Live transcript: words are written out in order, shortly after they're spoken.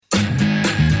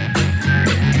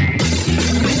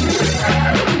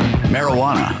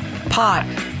marijuana, pot,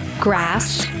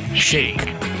 grass, shake,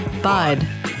 bud,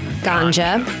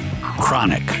 ganja,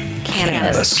 chronic,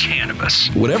 cannabis.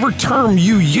 Whatever term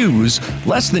you use,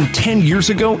 less than 10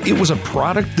 years ago, it was a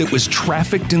product that was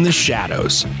trafficked in the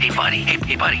shadows. Hey, buddy.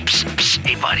 Hey, buddy. Psst, psst.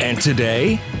 Hey, buddy. And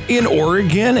today, in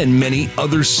Oregon and many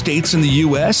other states in the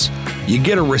U.S., you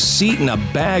get a receipt and a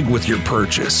bag with your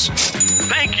purchase.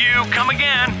 Thank you. Come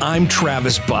again. I'm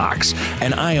Travis Box,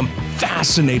 and I am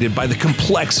fascinated by the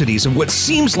complexities of what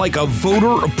seems like a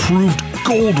voter-approved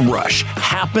gold rush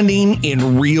happening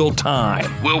in real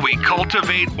time. Will we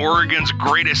cultivate Oregon's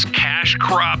greatest cash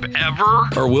crop ever?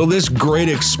 Or will this great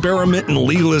experiment in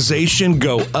legalization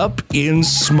go up in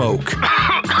smoke?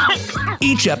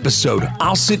 Each episode,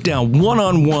 I'll sit down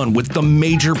one-on-one with the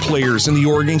major players in the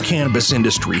Oregon cannabis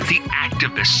industry. The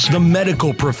activists. The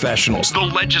medical professionals. The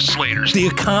legislators. The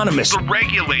economists. The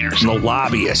regulators. And the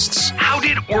lobbyists. How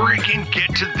did Oregon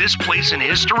get to this place in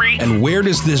history? And where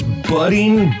does this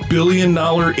budding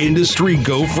billion-dollar industry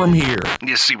go from here?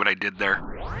 You see what I did there?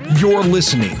 You're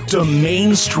listening to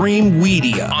Mainstream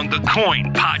Weedia on the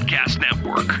Coin Podcast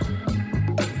Network.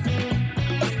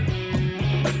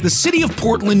 The city of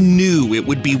Portland knew it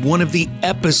would be one of the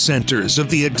epicenters of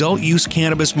the adult use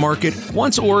cannabis market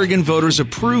once Oregon voters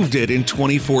approved it in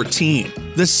 2014.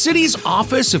 The city's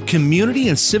Office of Community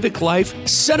and Civic Life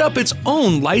set up its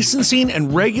own licensing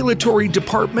and regulatory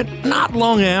department not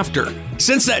long after.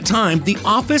 Since that time, the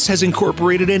office has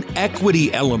incorporated an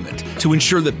equity element to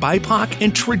ensure that BIPOC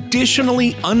and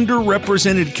traditionally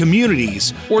underrepresented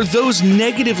communities, or those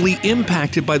negatively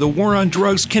impacted by the war on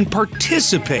drugs, can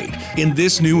participate in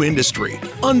this new industry.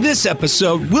 On this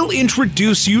episode, we'll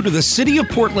introduce you to the City of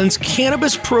Portland's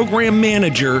Cannabis Program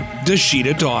Manager,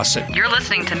 Dashita Dawson. You're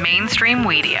listening to Mainstream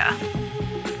Weedia.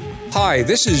 Hi,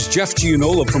 this is Jeff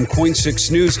Gianola from Coin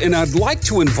 6 News, and I'd like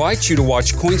to invite you to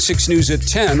watch Coin 6 News at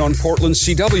 10 on Portland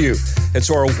CW. It's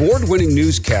our award-winning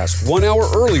newscast 1 hour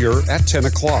earlier at 10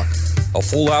 o'clock. A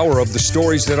full hour of the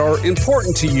stories that are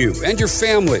important to you and your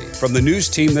family from the news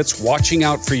team that's watching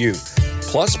out for you.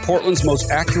 Plus, Portland's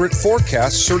most accurate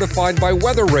forecast certified by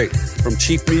WeatherRate from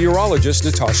Chief Meteorologist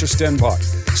Natasha Stenbach.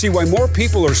 See why more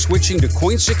people are switching to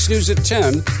Coin 6 News at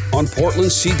 10 on Portland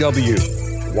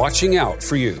CW. Watching out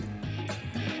for you.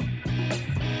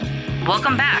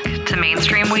 Welcome back to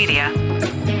Mainstream Weedia.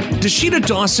 Dashita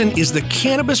Dawson is the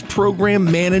Cannabis Program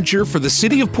Manager for the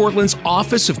City of Portland's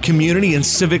Office of Community and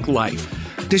Civic Life.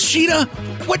 Dashita,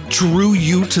 what drew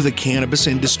you to the cannabis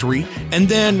industry? And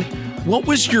then, what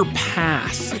was your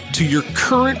path to your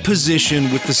current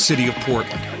position with the City of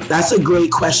Portland? That's a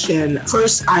great question.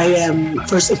 First, I am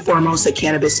first and foremost a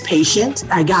cannabis patient.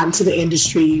 I got into the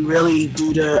industry really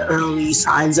due to early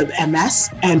signs of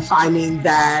MS and finding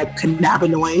that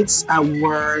cannabinoids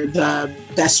were the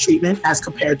best treatment as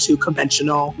compared to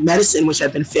conventional medicine, which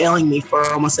had been failing me for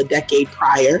almost a decade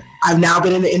prior. I've now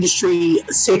been in the industry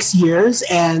 6 years,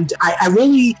 and I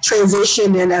really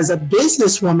transitioned in as a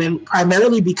businesswoman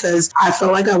primarily because I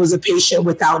felt like I was a patient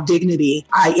without dignity.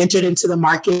 I entered into the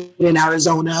market in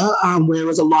Arizona, where it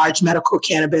was a large medical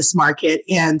cannabis market.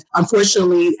 And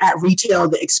unfortunately, at retail,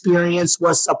 the experience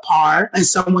was subpar.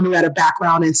 As someone who had a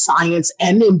background in science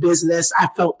and in business, I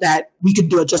felt that we could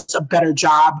do just a better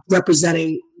job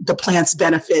representing the plant's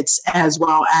benefits as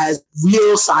well as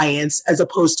real science as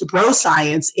opposed to bro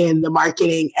science in the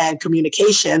marketing and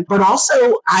communication. But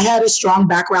also I had a strong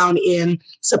background in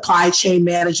supply chain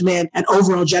management and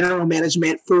overall general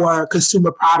management for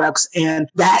consumer products. And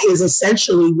that is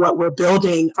essentially what we're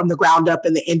building from the ground up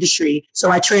in the industry.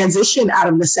 So I transitioned out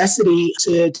of necessity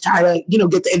to try to,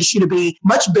 get the industry to be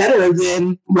much better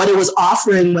than what it was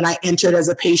offering when I entered as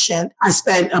a patient. I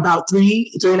spent about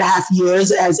three and a half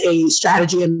years as a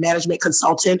strategy and management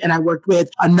consultant, and I worked with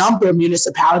a number of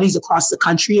municipalities across the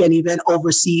country and even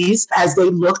overseas as they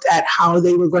looked at how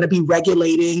they were going to be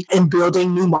regulating and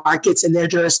building new markets in their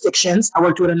jurisdictions. I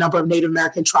worked with a number of Native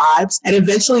American tribes, and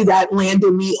eventually that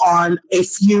landed me on a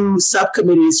few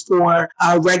subcommittees for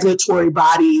regulatory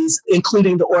bodies,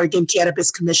 including the Oregon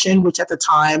Cannabis Commission, which at the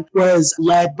time was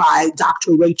led by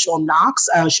Dr. Rachel Knox.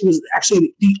 She was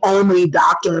actually the only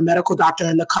medical doctor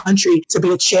in the country to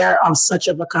be a chair of such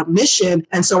of a commission.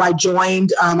 And so I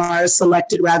joined, or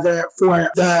selected rather, for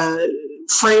the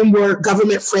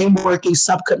government frameworking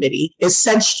subcommittee. It's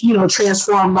since,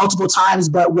 transformed multiple times,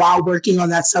 but while working on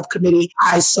that subcommittee,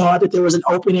 I saw that there was an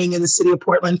opening in the city of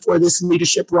Portland for this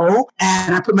leadership role.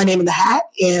 And I put my name in the hat.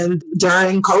 And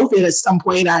during COVID, at some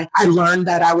point, I learned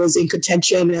that I was in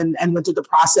contention and went through the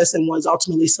process and was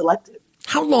ultimately selected.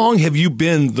 How long have you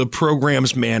been the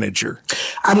program's manager?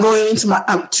 I'm going into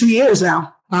my 2 years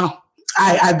now. Wow.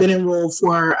 I've been enrolled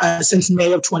for since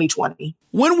May of 2020.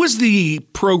 When was the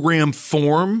program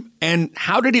formed and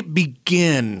how did it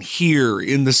begin here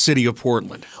in the city of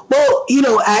Portland? Well,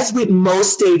 as with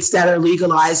most states that are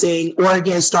legalizing,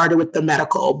 Oregon started with the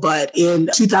medical, but in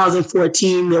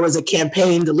 2014, there was a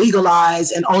campaign to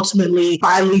legalize, and ultimately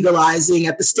by legalizing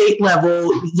at the state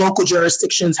level, local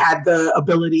jurisdictions had the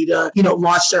ability to,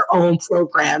 launch their own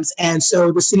programs. And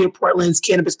so the city of Portland's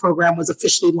cannabis program was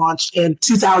officially launched in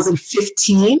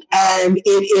 2015, and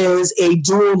it is a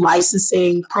dual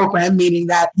licensing program, meaning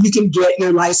that you can get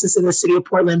your license in the city of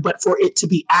Portland, but for it to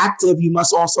be active, you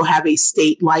must also have a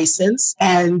state license.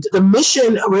 And the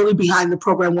mission really behind the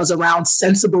program was around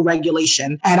sensible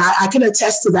regulation. And I can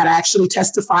attest to that. I actually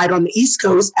testified on the East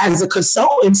Coast as a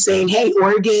consultant saying, hey,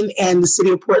 Oregon and the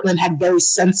city of Portland had very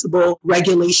sensible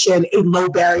regulation, a low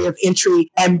barrier of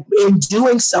entry, and in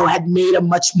doing so had made a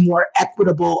much more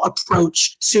equitable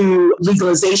approach to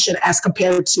legalization as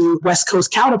compared to West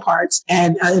Coast counterparts.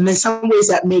 And in some ways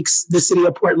that makes the city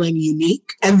of Portland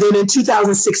unique. And then in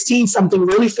 2016, something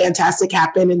really fantastic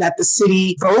happened in that the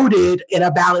city voted in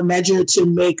a ballot measure to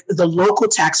make the local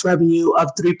tax revenue of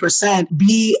 3%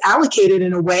 be allocated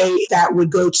in a way that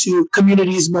would go to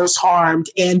communities most harmed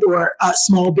and or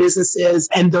small businesses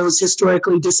and those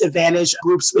historically disadvantaged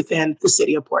groups within the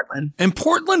city of Portland. And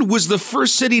Portland was the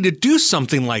first city to do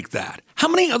something like that. How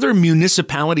many other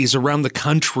municipalities around the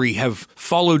country have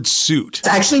followed suit? It's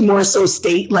actually more so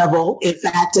state level. In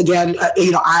fact, again,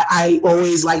 I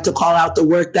always like to call out the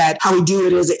work that how we do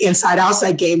it is an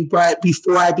inside-outside game. But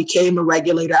before I became a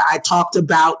regulator, I talked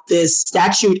about this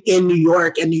statute in New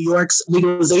York and New York's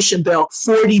legalization bill.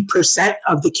 40%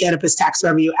 of the cannabis tax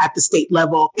revenue at the state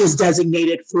level is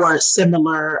designated for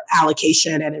similar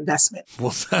allocation and investment.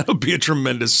 Well, that'll be a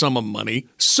tremendous sum of money.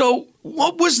 So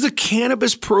what was the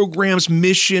cannabis program's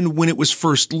mission when it was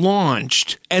first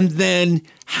launched? And then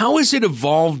how has it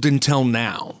evolved until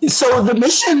now? So the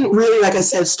mission really, like I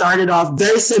said, started off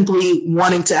very simply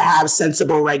wanting to have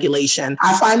sensible regulation.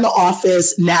 I find the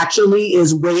office naturally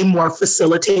is way more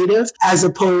facilitative as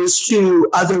opposed to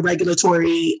other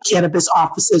regulatory cannabis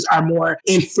offices are more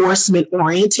enforcement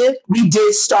oriented. We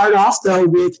did start off though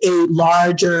with a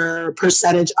larger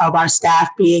percentage of our staff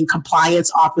being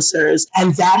compliance officers,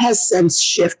 and that has since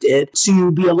shifted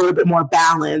to be a little bit more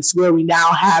balanced where we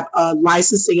now have a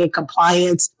licensing and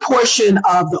compliance portion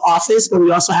of the office, but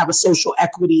we also have a social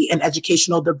equity and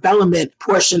educational development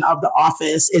portion of the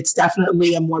office. It's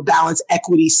definitely a more balanced,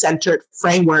 equity-centered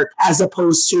framework as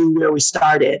opposed to where we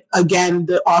started. Again,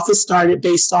 the office started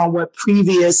based on what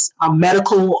previous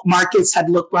medical markets had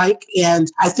looked like.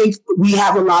 And I think we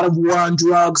have a lot of war on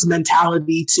drugs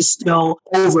mentality to still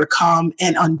overcome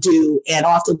and undo. And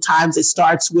oftentimes it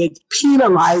starts with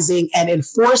penalizing and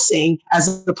enforcing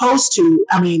as opposed to,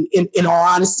 in all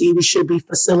honesty, we should be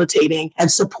facilitating and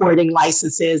supporting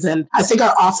licenses. And I think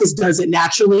our office does it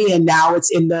naturally. And now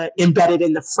it's embedded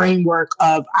in the framework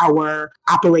of our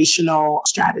operational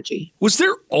strategy. Was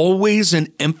there always an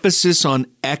emphasis on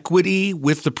equity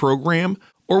with the program?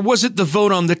 Or was it the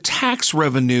vote on the tax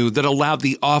revenue that allowed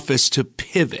the office to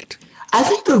pivot? I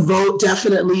think the vote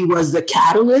definitely was the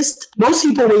catalyst. Most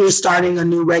people, when you're starting a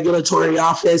new regulatory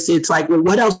office, it's like, well,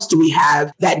 what else do we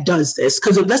have that does this?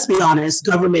 Because let's be honest,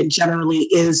 government generally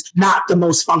is not the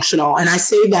most functional. And I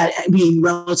say that being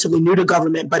relatively new to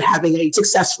government, but having a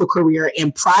successful career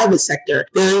in private sector,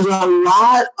 there's a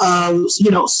lot of,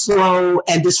 slow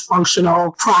and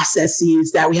dysfunctional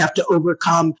processes that we have to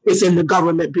overcome within the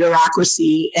government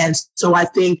bureaucracy. And so I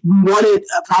think we wanted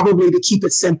probably to keep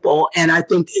it simple. And I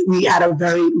think we had a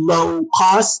very low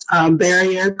cost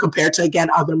barrier compared to, again,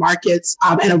 other markets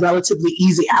and a relatively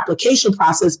easy application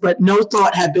process, but no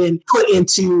thought had been put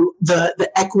into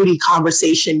the equity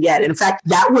conversation yet. In fact,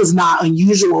 that was not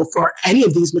unusual for any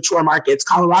of these mature markets.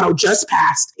 Colorado just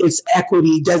passed its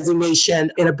equity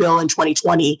designation in a bill in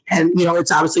 2020. And,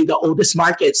 it's obviously the oldest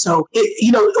market. So,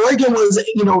 Oregon was,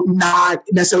 not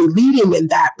necessarily leading in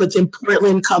that, but then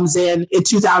Portland comes in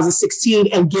 2016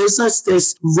 and gives us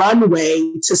this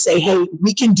runway to say, hey,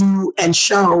 we can do and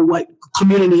show what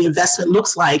community investment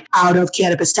looks like out of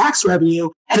cannabis tax revenue.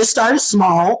 And it started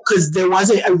small because there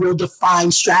wasn't a real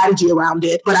defined strategy around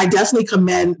it. But I definitely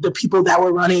commend the people that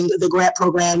were running the grant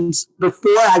programs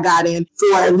before I got in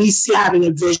for at least having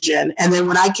a vision. And then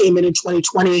when I came in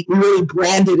 2020, we really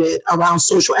branded it around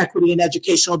social equity and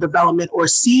educational development, or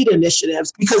SEED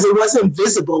initiatives, because it wasn't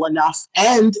visible enough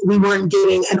and we weren't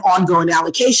getting an ongoing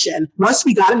allocation. Once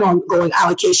we got an ongoing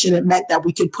allocation, it meant that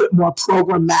we could put more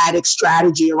programmatic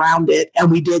strategy around it.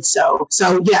 And we did so.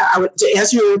 So yeah, to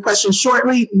answer your question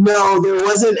shortly, really, no, there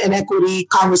wasn't an equity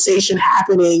conversation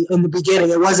happening in the beginning.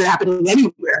 It wasn't happening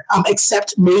anywhere,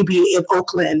 except maybe in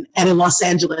Oakland and in Los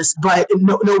Angeles, but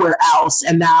nowhere else.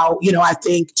 And now, I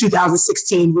think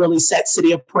 2016 really set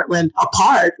City of Portland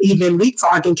apart, even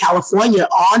leapfrogging California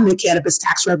on the cannabis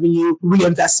tax revenue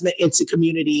reinvestment into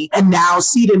community. And now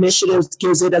Seed Initiatives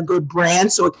gives it a good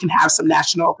brand so it can have some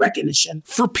national recognition.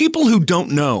 For people who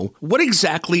don't know, what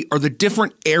exactly are the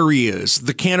different areas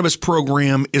the cannabis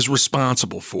program is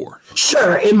responsible for?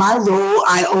 Sure. In my role,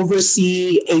 I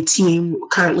oversee a team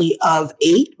currently of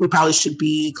 8. We probably should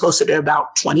be closer to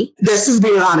about 20. This is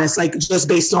being honest, just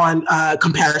based on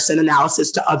comparison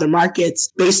analysis to other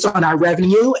markets, based on our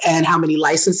revenue and how many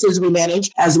licenses we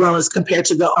manage, as well as compared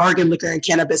to the Oregon Liquor and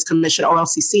Cannabis Commission,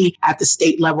 OLCC, at the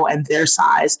state level and their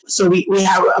size. So we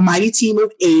have a mighty team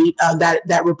of 8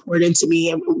 that report into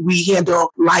me, and we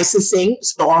handle licensing,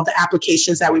 so all the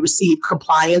applications that we receive,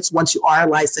 compliance once you are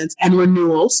licensed, and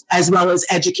renewals, as well as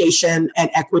education and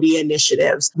equity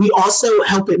initiatives. We also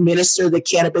help administer the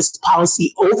Cannabis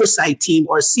Policy Oversight Team,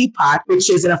 or CPOT, which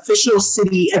is an official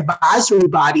city advisory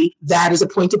body that is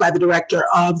appointed by the director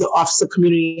of the Office of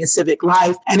Community and Civic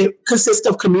Life. And it consists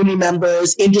of community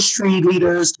members, industry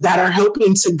leaders that are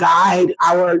helping to guide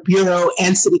our bureau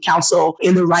and city council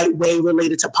in the right way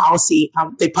related to policy.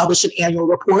 They publish an annual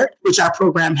report, which our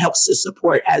program helps to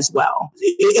support as well.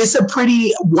 It's a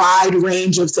pretty wide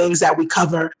range of things that we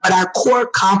cover, but our core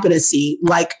competency,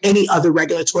 like any other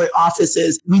regulatory office,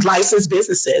 is we license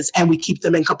businesses and we keep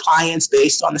them in compliance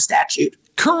based on the statute.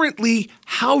 Currently,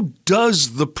 how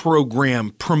does the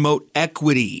program promote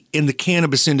equity in the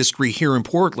cannabis industry here in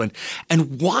Portland,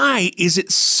 and why is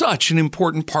it such an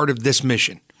important part of this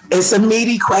mission? It's a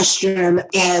meaty question,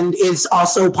 and it's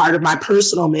also part of my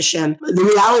personal mission. The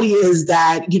reality is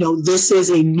that, this is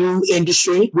a new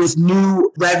industry with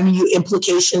new revenue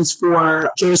implications for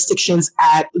jurisdictions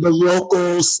at the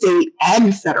local, state,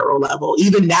 and federal level,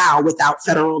 even now without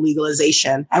federal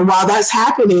legalization. And while that's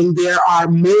happening, there are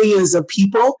millions of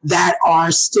people that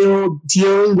are still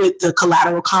dealing with the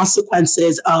collateral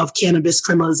consequences of cannabis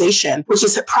criminalization, which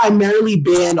has primarily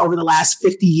been, over the last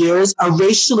 50 years, a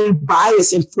racially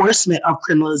biased enforcement of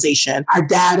criminalization. Our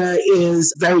data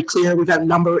is very clear. We've had a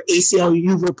number of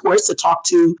ACLU reports that talk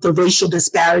to the racial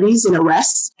disparities in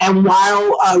arrests. And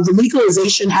while the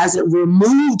legalization hasn't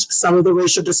removed some of the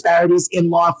racial disparities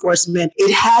in law enforcement,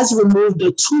 it has removed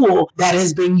a tool that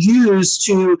has been used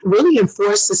to really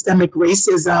enforce systemic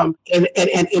racism and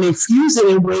infuse it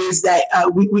in ways that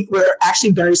we're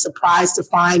actually very surprised to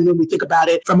find when we think about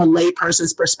it from a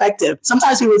layperson's perspective.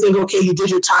 Sometimes people think, okay, you did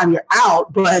your time, you're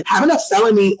out, but having a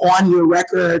felony on your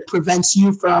record prevents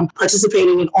you from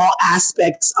participating in all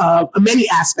aspects of, many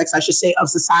aspects, I should say, of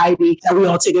society that we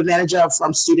all take advantage of,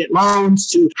 from student loans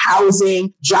to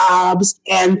housing, jobs.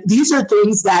 And these are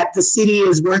things that the city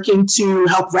is working to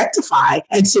help rectify.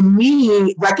 And to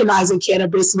me, recognizing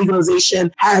cannabis legalization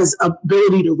has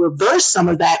ability to reverse some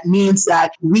of that means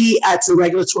that we at the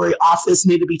regulatory office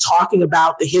need to be talking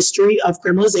about the history of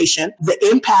criminalization, the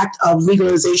impact of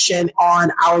legalization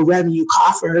on our revenue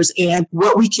coffers, and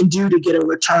what we can do to get a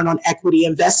return on equity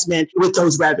investment with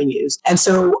those revenues. And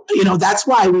so, that's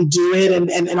why we do it.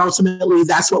 And ultimately,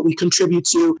 that's what we contribute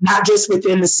to, not just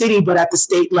within the city, but at the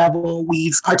state level.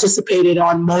 We've participated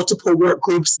on multiple work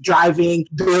groups driving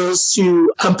bills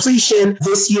to completion.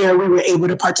 This year, we were able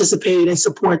to participate and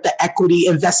support the Equity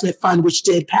Investment Fund, which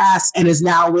did pass and is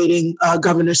now awaiting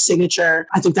governor's signature.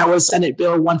 I think that was Senate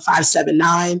Bill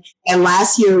 1579. And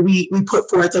last year, we put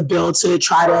forth a bill to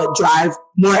try to drive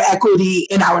more equity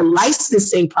in our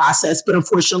licensing process, but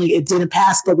unfortunately it didn't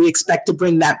pass, but we expect to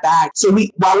bring that back. So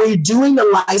while we're doing the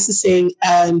licensing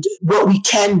and what we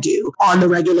can do on the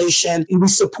regulation, we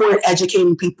support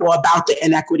educating people about the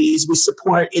inequities. We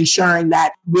support ensuring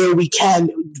that where we can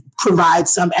provide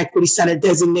some equity center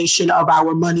designation of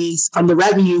our monies from the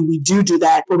revenue, we do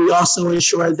that, but we also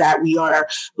ensure that we are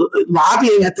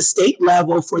lobbying at the state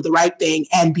level for the right thing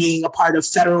and being a part of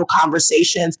federal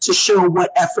conversations to show what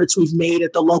efforts we've made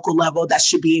at the local level that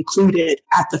should be included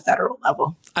at the federal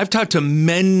level. I've talked to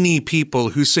many people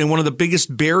who say one of the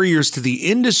biggest barriers to the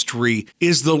industry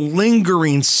is the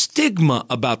lingering stigma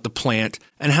about the plant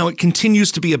and how it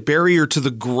continues to be a barrier to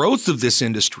the growth of this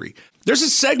industry. There's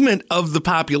a segment of the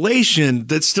population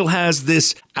that still has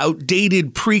this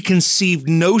outdated, preconceived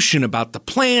notion about the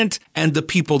plant and the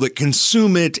people that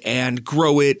consume it and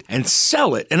grow it and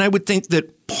sell it. And I would think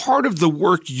that part of the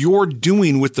work you're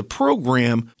doing with the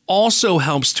program also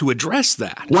helps to address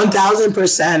that.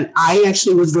 1,000%. I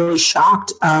actually was really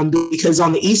shocked because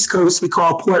on the East Coast, we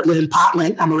call Portland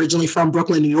Potland. I'm originally from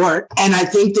Brooklyn, New York. And I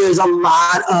think there's a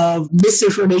lot of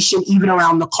misinformation even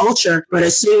around the culture. But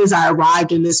as soon as I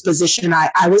arrived in this position,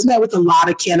 I was met with a lot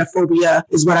of canophobia,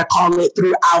 is what I call it,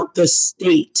 throughout the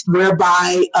state,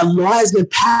 whereby a law has been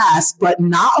passed, but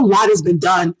not a lot has been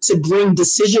done to bring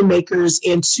decision makers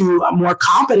into a more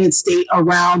competent state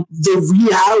around the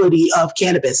reality of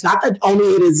cannabis. Not that only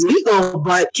it is legal,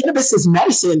 but cannabis is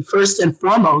medicine first and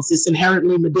foremost. It's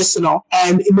inherently medicinal.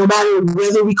 And no matter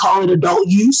whether we call it adult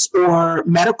use or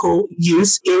medical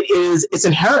use, it's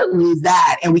inherently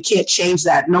that. And we can't change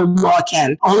that. No law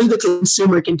can. Only the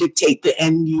consumer can dictate the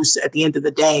end use at the end of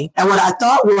the day. And what I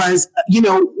thought was,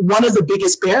 one of the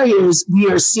biggest barriers we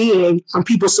are seeing from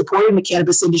people supporting the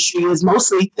cannabis industry is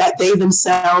mostly that they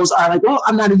themselves are like, well,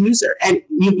 I'm not a user. And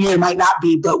you might not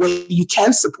be, but what you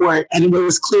can support, and it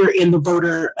was clear in the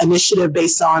voter initiative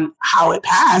based on how it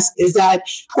passed, is that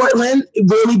Portland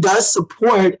really does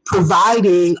support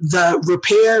providing the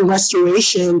repair and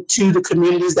restoration to the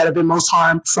communities that have been most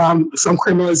harmed from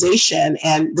criminalization,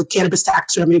 and the cannabis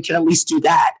tax revenue can at least do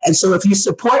that. And so if you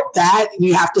support that,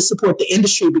 you have to support the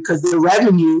industry, because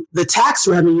the tax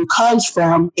revenue comes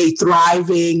from a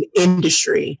thriving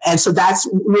industry. And so that's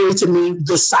really, to me,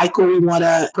 the cycle we want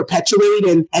to perpetuate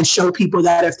and show people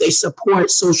that if they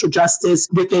support social justice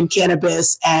within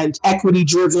cannabis and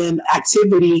equity-driven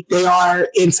activity, they are,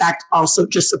 in fact, also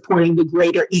just supporting the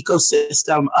greater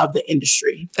ecosystem of the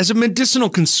industry. As a medicinal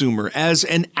consumer, as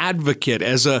an advocate,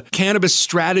 as a cannabis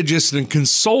strategist and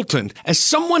consultant, as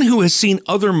someone who has seen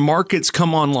other markets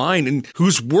come online and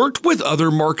who's worked with other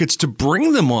markets to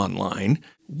bring them online,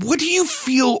 what do you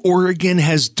feel Oregon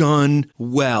has done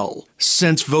well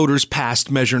since voters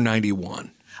passed Measure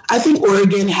 91? I think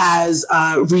Oregon has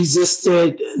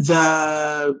resisted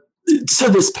to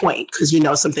this point,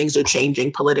 because some things are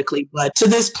changing politically, but to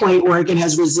this point, Oregon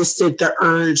has resisted the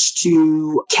urge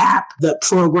to cap the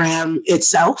program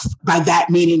itself. By that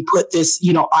meaning, put this,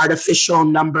 artificial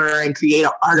number and create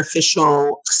an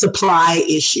artificial supply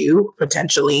issue,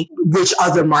 potentially, which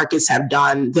other markets have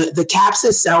done. The caps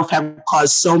itself have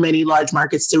caused so many large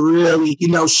markets to really,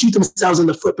 shoot themselves in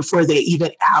the foot before they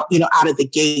even out of the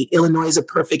gate. Illinois is a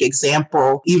perfect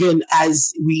example. Even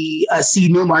as we see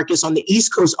new markets on the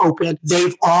East Coast open,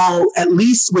 they've all, at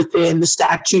least within the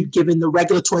statute, given the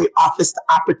regulatory office the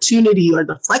opportunity or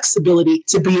the flexibility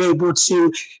to be able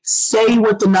to say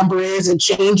what the number is and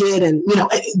change it. And,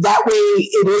 that way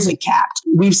it isn't capped.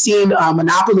 We've seen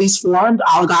monopolies formed,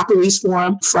 oligopolies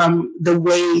formed from the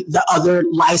way the other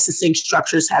licensing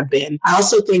structures have been. I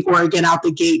also think Oregon out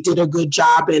the gate did a good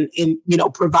job in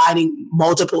providing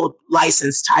multiple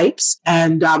license types.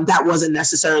 And that wasn't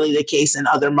necessarily the case in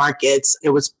other markets. It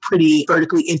was pretty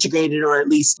vertically integrated, or at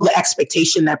least the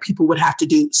expectation that people would have to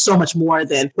do so much more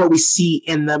than what we see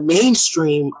in the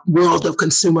mainstream world of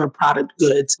consumer product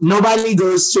goods. Nobody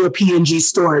goes to a P&G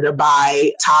store to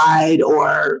buy Tide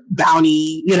or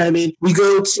Bounty, We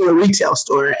go to a retail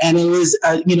store, and it is,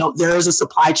 there is a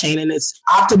supply chain, and it's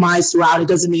optimized throughout. It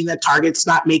doesn't mean that Target's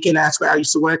not making, that's where I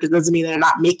used to work. It doesn't mean they're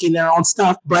not making their own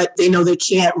stuff, but they know they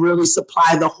can't really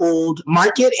supply the whole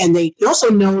market. And they also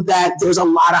know that there's a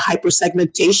lot of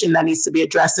hyper-segmentation that needs to be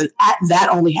addressed. And that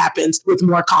only happens with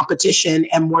more competition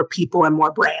and more people and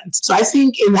more brands. So I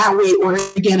think in that way,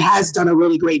 Oregon has done a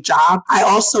really great job. I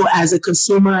also, as a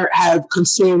consumer, have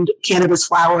consumed cannabis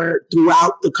flower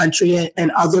throughout the country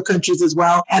and other countries as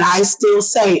well. And I still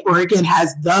say Oregon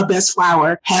has the best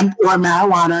flower, hemp or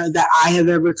marijuana, that I have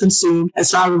ever consumed. And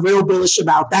so I'm real bullish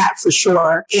about that for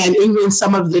sure. And even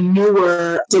some of the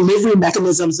newer delivery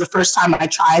mechanisms, the first time I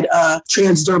tried a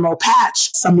transdermal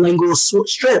patch, sublingual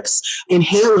strips,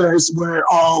 inhalers were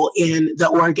all in the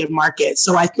Oregon market.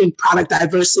 So I think product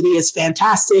diversity is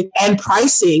fantastic, and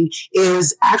pricing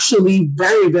is actually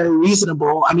very, very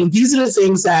reasonable. I mean, these are the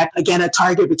things that, again, at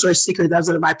Target, Victoria's Secret, those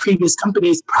are my previous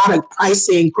companies, product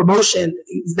pricing, promotion,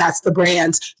 that's the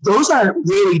brands. Those are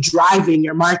really driving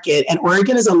your market. And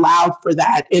Oregon is allowed for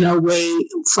that in a way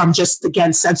from just,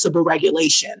 again, sensible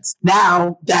regulations.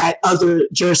 Now that other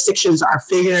jurisdictions are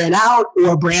figuring out,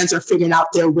 or brands are figuring out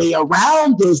their way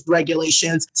around those regulations,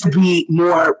 Oregonians to be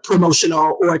more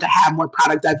promotional or to have more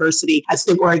product diversity. I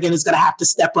think Oregon is going to have to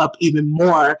step up even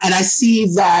more. And I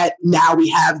see that now we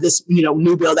have this,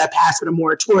 new bill that passed with a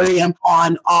moratorium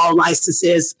on all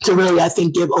licenses to really, I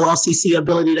think, give OLCC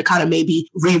ability to kind of maybe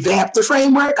revamp the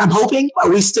framework. I'm hoping, but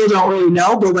we still don't really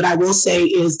know. But what I will say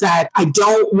is that I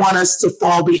don't want us to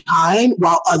fall behind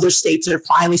while other states are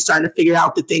finally starting to figure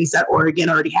out the things that Oregon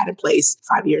already had in place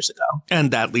 5 years ago.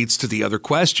 And that leads to the other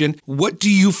question. What do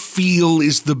you feel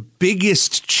is the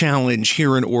biggest challenge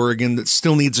here in Oregon that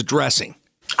still needs addressing?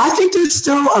 I think there's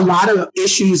still a lot of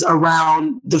issues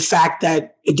around the fact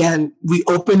that, again, we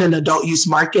opened an adult use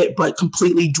market, but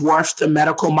completely dwarfed the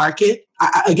medical market.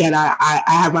 I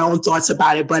have my own thoughts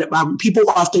about it, but people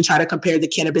often try to compare the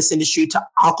cannabis industry to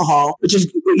alcohol, which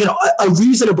is, a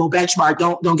reasonable benchmark.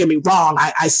 Don't get me wrong.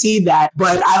 I see that,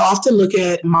 but I often look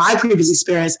at my previous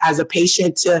experience as a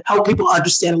patient to help people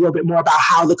understand a little bit more about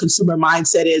how the consumer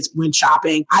mindset is when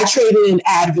shopping. I traded in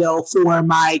Advil for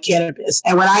my cannabis.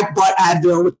 And when I bought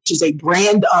Advil, which is a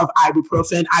brand of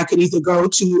ibuprofen, I could either go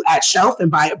to at shelf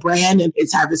and buy a brand and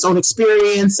it's have its own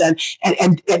experience and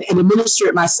administer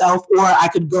it myself, or I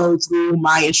could go through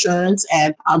my insurance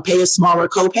and pay a smaller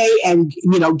copay and,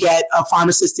 get a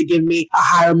pharmacist to give me a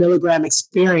higher milligram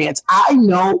experience. I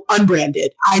know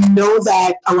unbranded. I know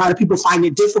that a lot of people find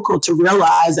it difficult to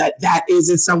realize that is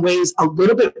in some ways a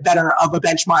little bit better of a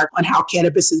benchmark on how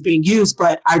cannabis is being used.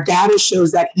 But our data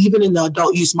shows that even in the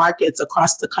adult use markets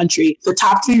across the country, the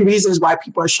top 3 reasons why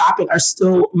people are shopping are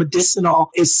still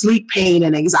medicinal is sleep, pain,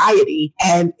 and anxiety.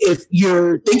 And if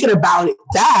you're thinking about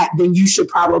that, then you should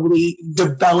probably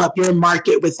develop your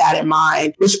market with that in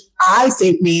mind, which I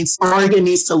think means Oregon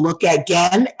needs to look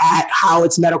again at how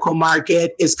its medical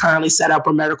market is currently set up,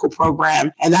 or medical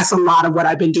program. And that's a lot of what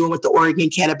I've been doing with the Oregon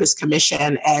Cannabis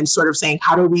Commission and sort of saying,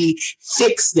 how do we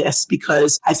fix this?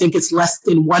 Because I think it's less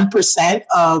than 1%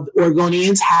 of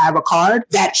Oregonians have a card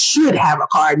that should have a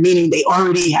card, meaning they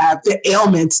already have the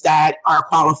ailments that are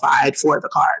qualified for the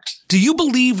card. Do you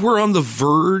believe we're on the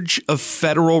verge of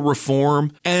federal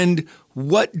reform? And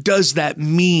what does that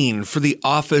mean for the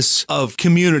Office of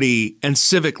Community and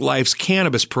Civic Life's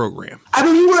cannabis program? I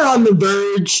believe we're on the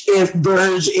verge if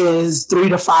verge is 3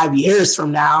 to 5 years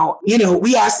from now.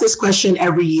 We ask this question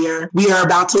every year. We are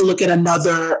about to look at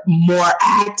another MORE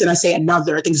Act. And I say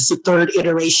another, I think it's the 3rd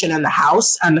iteration in the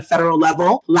House on the federal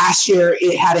level. Last year,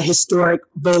 it had a historic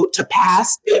vote to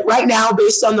pass. Right now,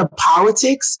 based on the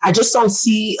politics, I just don't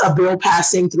see a bill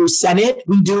passing through Senate.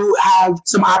 We do have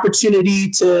some opportunity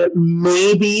to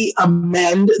maybe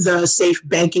amend the Safe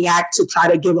Banking Act to try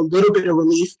to give a little bit of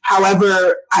relief.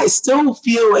 However, I still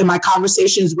feel in my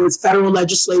conversations with federal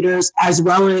legislators as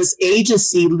well as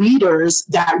agency leaders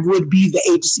that would be the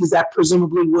agencies that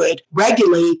presumably would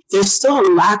regulate, there's still a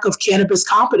lack of cannabis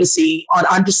competency on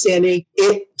understanding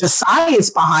it, the science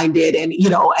behind it,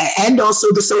 and also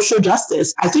the social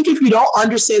justice. I think if you don't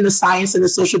understand the science and the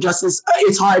social justice,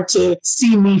 it's hard to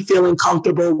see me feeling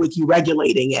comfortable with you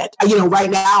regulating it. Right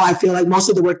now, I feel like most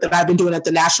of the work that I've been doing at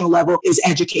the national level is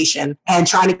education and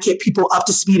trying to get people up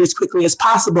to speed as quickly as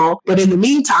possible. But in the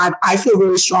meantime, I feel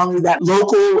really strongly that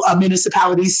local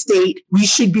municipalities, state, we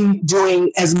should be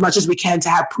doing as much as we can to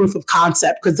have proof of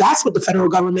concept, because that's what the federal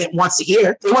government wants to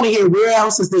hear. They want to hear, where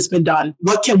else has this been done?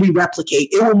 What can we replicate?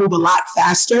 It will move a lot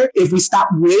faster if we stop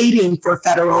waiting for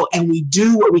federal and we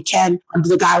do what we can under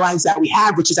the guidelines that we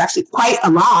have, which is actually quite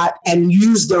a lot, and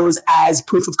use those as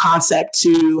proof of concept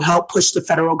to help push the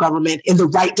federal government in the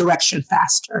right direction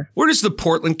faster. Where does the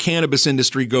Portland cannabis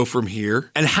industry go from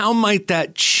here? And how might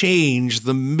that change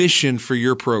the mission for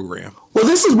your program? Well,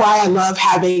 this is why I love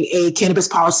having a cannabis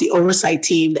policy oversight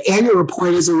team. The annual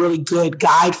report is a really good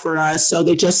guide for us. So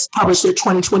they just published their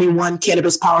 2021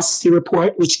 cannabis policy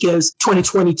report, which gives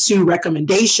 2022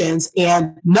 recommendations.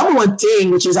 And number one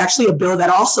thing, which is actually a bill that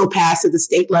also passed at the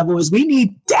state level, is we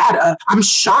need data. I'm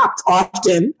shocked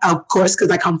often, of course, because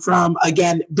I come from,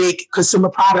 again, big consumer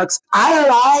products.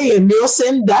 IRI and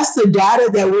Nielsen, that's the data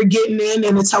that we're getting in,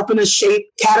 and it's helping us shape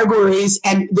categories.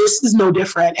 And this is no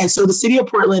different. And so the city of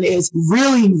Portland is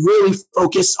really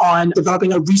focused on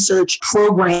developing a research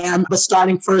program, but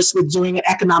starting first with doing an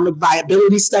economic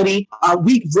viability study.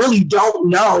 We really don't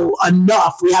know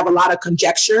enough. We have a lot of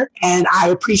conjecture, and I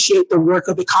appreciate the work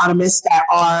of economists that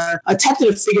are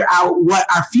attempting to figure out what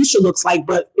our future looks like.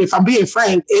 But if I'm being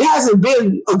frank, it hasn't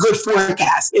been a good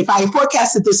forecast. If I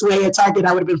forecasted this way at Target,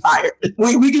 I would have been fired.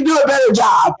 We could do a better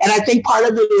job. And I think part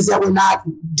of it is that we're not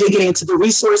digging into the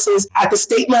resources. At the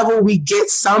state level, we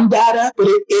get some data, but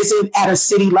it isn't at a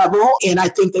city level. And I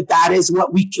think that that is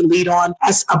what we can lead on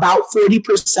as about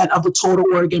 40% of the total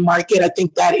Oregon market. I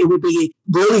think that it would be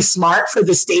really smart for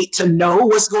the state to know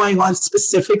what's going on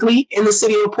specifically in the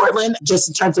city of Portland, just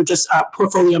in terms of just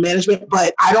portfolio management.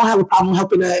 But I don't have a problem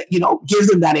helping to, give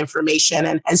them that information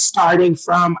and starting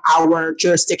from our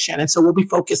jurisdiction. And so we'll be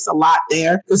focused a lot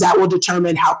there because that will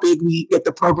determine how big we get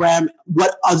the program,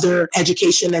 what other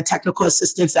education and technical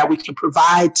assistance that we can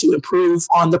provide to improve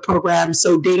on the program.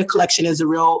 So data collection is a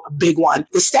real big one.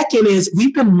 The second is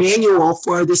we've been manual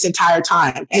for this entire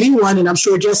time. Anyone, and I'm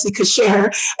sure Jesse could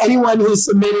share, anyone who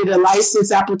submitted a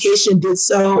license application did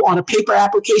so on a paper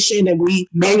application, and we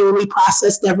manually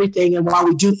processed everything. And while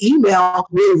we do email,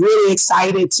 we're really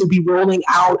excited to be rolling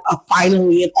out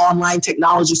finally an online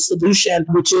technology solution,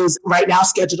 which is right now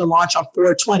scheduled to launch on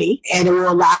 4/20. And it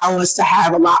will allow us to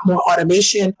have a lot more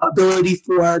automation, ability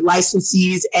for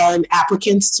licensees and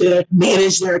applicants to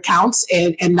manage their accounts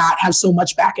and not have so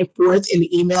much back and forth in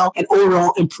the email, and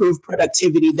overall improve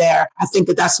productivity there. I think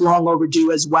that that's long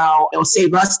overdue as well. It'll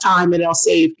save us time and it'll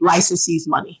save licensees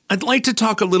money. I'd like to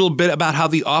talk a little bit about how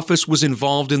the office was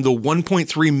involved in the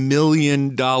 $1.3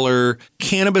 million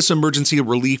Cannabis Emergency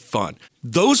Relief Fund.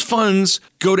 Those funds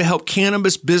go to help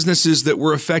cannabis businesses that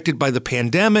were affected by the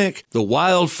pandemic, the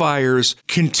wildfires,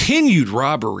 continued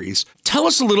robberies. Tell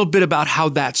us a little bit about how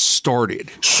that started.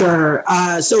 Sure.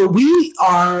 So we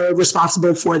are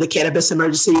responsible for the Cannabis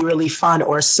Emergency Relief Fund,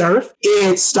 or CERF.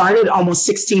 It started almost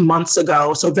 16 months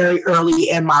ago, so very early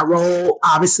in my role,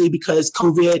 obviously because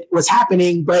COVID was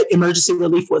happening, but emergency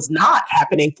relief was not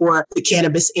happening for the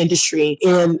cannabis industry.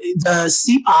 And the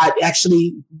CPOT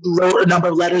actually wrote a number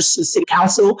of letters to the city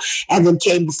council and then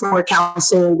came before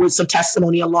council with some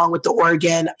testimony along with the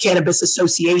Oregon Cannabis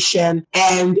Association.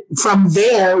 And from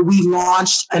there, we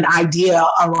launched an idea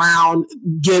around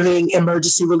giving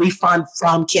emergency relief fund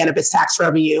from cannabis tax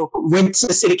revenue. Went to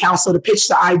the city council to pitch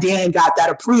the idea and got that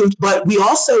approved. But we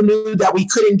also knew that we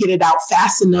couldn't get it out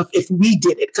fast enough if we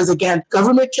did it. Because again,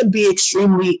 government can be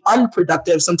extremely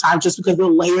unproductive sometimes just because of the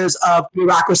layers of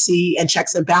bureaucracy and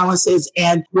checks and balances.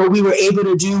 And what we were able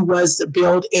to do was to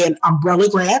build an umbrella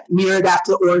grant mirrored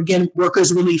after the Oregon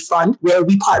Workers Relief Fund, where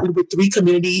we partnered with 3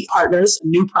 community partners,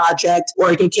 New Project,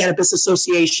 Oregon Cannabis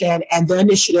Association, and the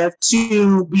initiative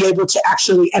to be able to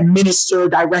actually administer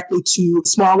directly to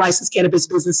small licensed cannabis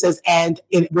businesses and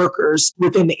workers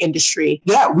within the industry.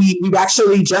 Yeah, we've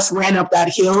actually just ran up that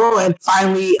hill and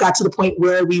finally got to the point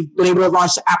where we've been able to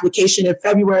launch the application in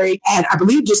February. And I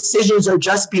believe decisions are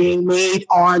just being made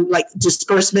on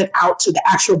disbursement out to the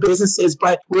actual businesses.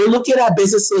 But we're looking at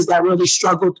businesses that really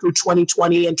struggled through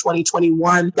 2020 and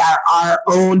 2021 that are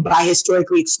owned by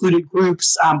historically excluded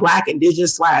groups, Black,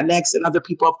 Indigenous, Latinx, and other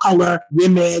people of color,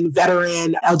 women,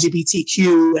 veteran,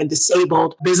 LGBTQ, and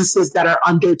disabled, businesses that are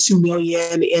under $2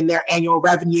 million in their annual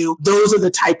revenue. Those are the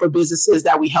type of businesses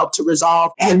that we help to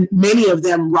resolve. And many of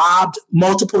them robbed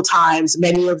multiple times.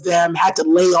 Many of them had to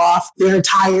lay off their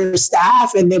entire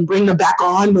staff and then bring them back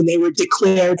on when they were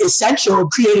declared essential,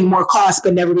 creating more costs,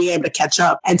 but never being able to catch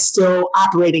up and still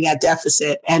operating at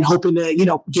deficit and hoping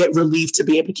to, get relief to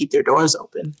be able to keep their doors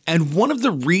open. And one of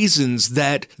the reasons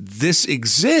that this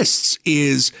exists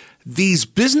is these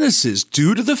businesses,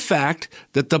 due to the fact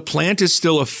that the plant is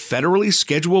still a federally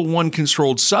Schedule I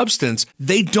controlled substance,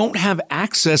 they don't have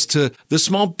access to the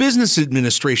Small Business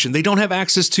Administration. They don't have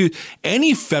access to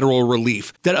any federal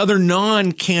relief that other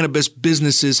non-cannabis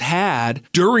businesses had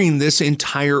during this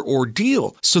entire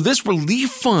ordeal. So this relief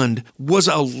fund was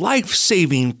a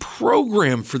life-saving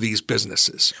program for these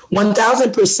businesses.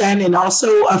 1,000%, and also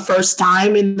a first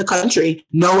time in the country.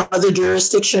 No other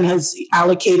jurisdiction has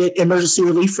allocated emergency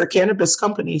relief for cannabis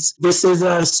companies. This is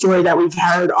a story that we've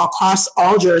heard across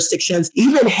all jurisdictions.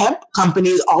 Even hemp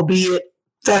companies, albeit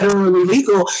federally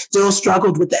legal, still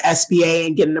struggled with the SBA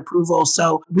and getting approval.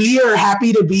 So we are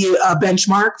happy to be a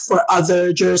benchmark for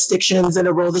other jurisdictions and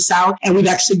to roll this out. And we've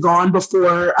actually gone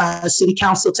before City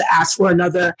Council to ask for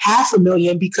another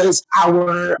 $500,000 because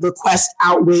our request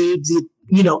outweighed the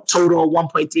total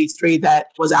 1.33 that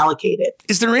was allocated.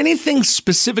 Is there anything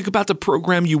specific about the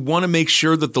program you want to make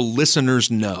sure that the listeners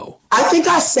know? I think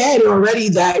I said already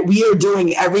that we are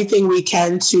doing everything we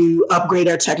can to upgrade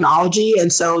our technology.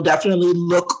 And so definitely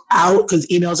look out because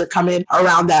emails are coming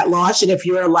around that launch. And if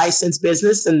you're a licensed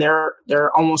business, and there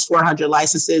are almost 400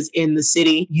 licenses in the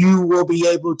city, you will be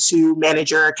able to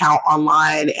manage your account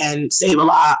online and save a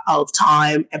lot of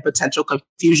time and potential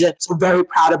confusion. So very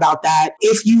proud about that.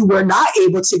 If you were not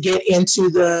able to get into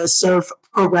the CERF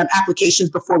program applications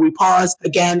before we pause.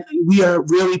 Again, we are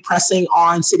really pressing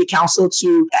on City Council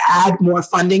to add more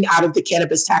funding out of the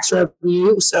cannabis tax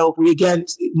revenue. So we again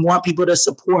want people to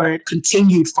support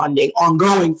continued funding,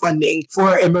 ongoing funding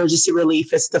for emergency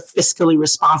relief. It's the fiscally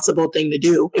responsible thing to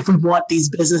do if we want these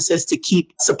businesses to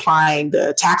keep supplying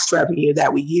the tax revenue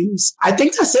that we use. I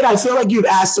think that's it. I feel like you've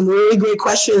asked some really great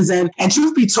questions. And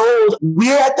truth be told,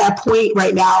 we're at that point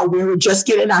right now where we're just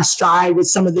getting our stride with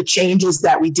some of the changes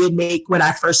that we did make when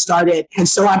I first started. And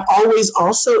so I'm always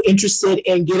also interested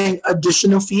in getting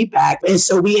additional feedback. And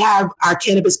so we have our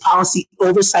cannabis policy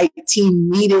oversight team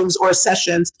meetings or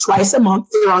sessions twice a month.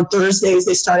 They're on Thursdays.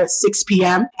 They start at 6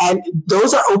 p.m. And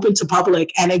those are open to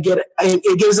public. And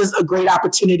it gives us a great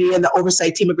opportunity and the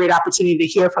oversight team a great opportunity to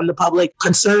hear from the public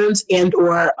concerns and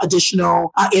or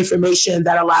additional information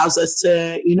that allows us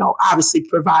to, obviously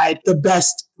provide the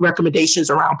best recommendations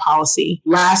around policy.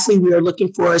 Lastly, we are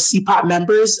looking for CPOP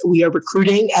members. We are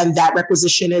recruiting, and that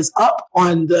requisition is up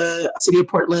on the City of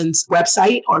Portland's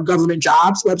website or government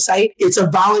jobs website. It's a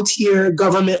volunteer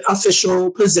government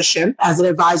official position as an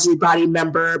advisory body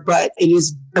member, but it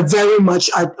is very much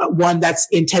one that's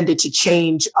intended to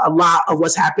change a lot of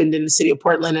what's happened in the City of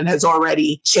Portland and has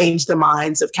already changed the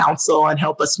minds of council and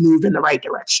help us move in the right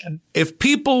direction. If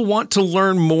people want to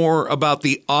learn more about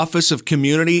the Office of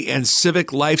Community and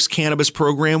Civic Life's cannabis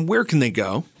program, where can they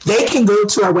go? They can go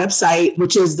to our website,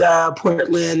 which is the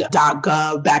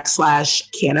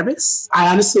portland.gov/cannabis. I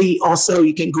honestly also,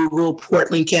 you can Google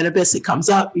Portland cannabis. It comes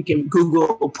up. You can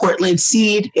Google Portland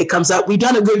seed. It comes up. We've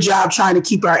done a good job trying to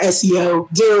keep our SEO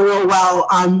doing real well.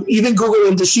 Even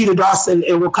Googling Deshita Dawson,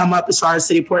 it will come up as far as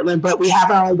City of Portland, but we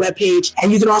have our own webpage,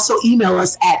 and you can also email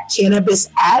us at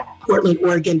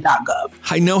cannabis@portlandoregon.gov.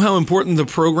 I know how important the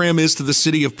program is to the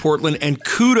City of Portland, and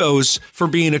kudos for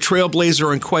being a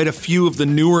trailblazer on quite a few of the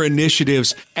newer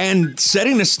initiatives and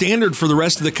setting a standard for the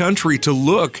rest of the country to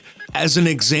look as an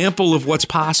example of what's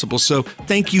possible. So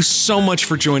thank you so much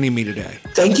for joining me today.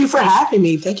 Thank you for having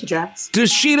me. Thank you, Travis.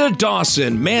 Deshita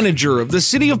Dawson, manager of the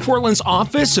City of Portland's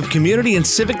Office of Community and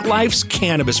Civic Life's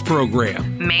cannabis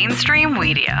program. Mainstream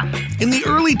Media. In the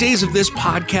early days of this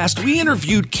podcast, we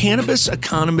interviewed cannabis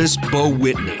economist Beau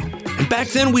Whitney. And back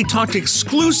then, we talked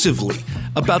exclusively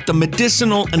about the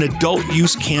medicinal and adult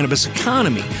use cannabis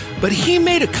economy. But he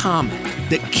made a comment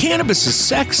that cannabis is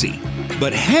sexy,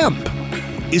 but hemp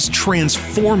is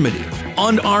transformative.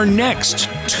 On our next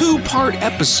two-part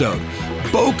episode,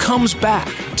 Beau comes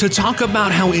back to talk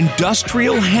about how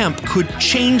industrial hemp could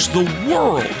change the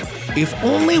world if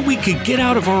only we could get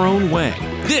out of our own way.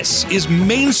 This is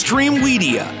Mainstream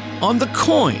Media on the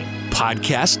Coin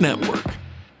Podcast Network.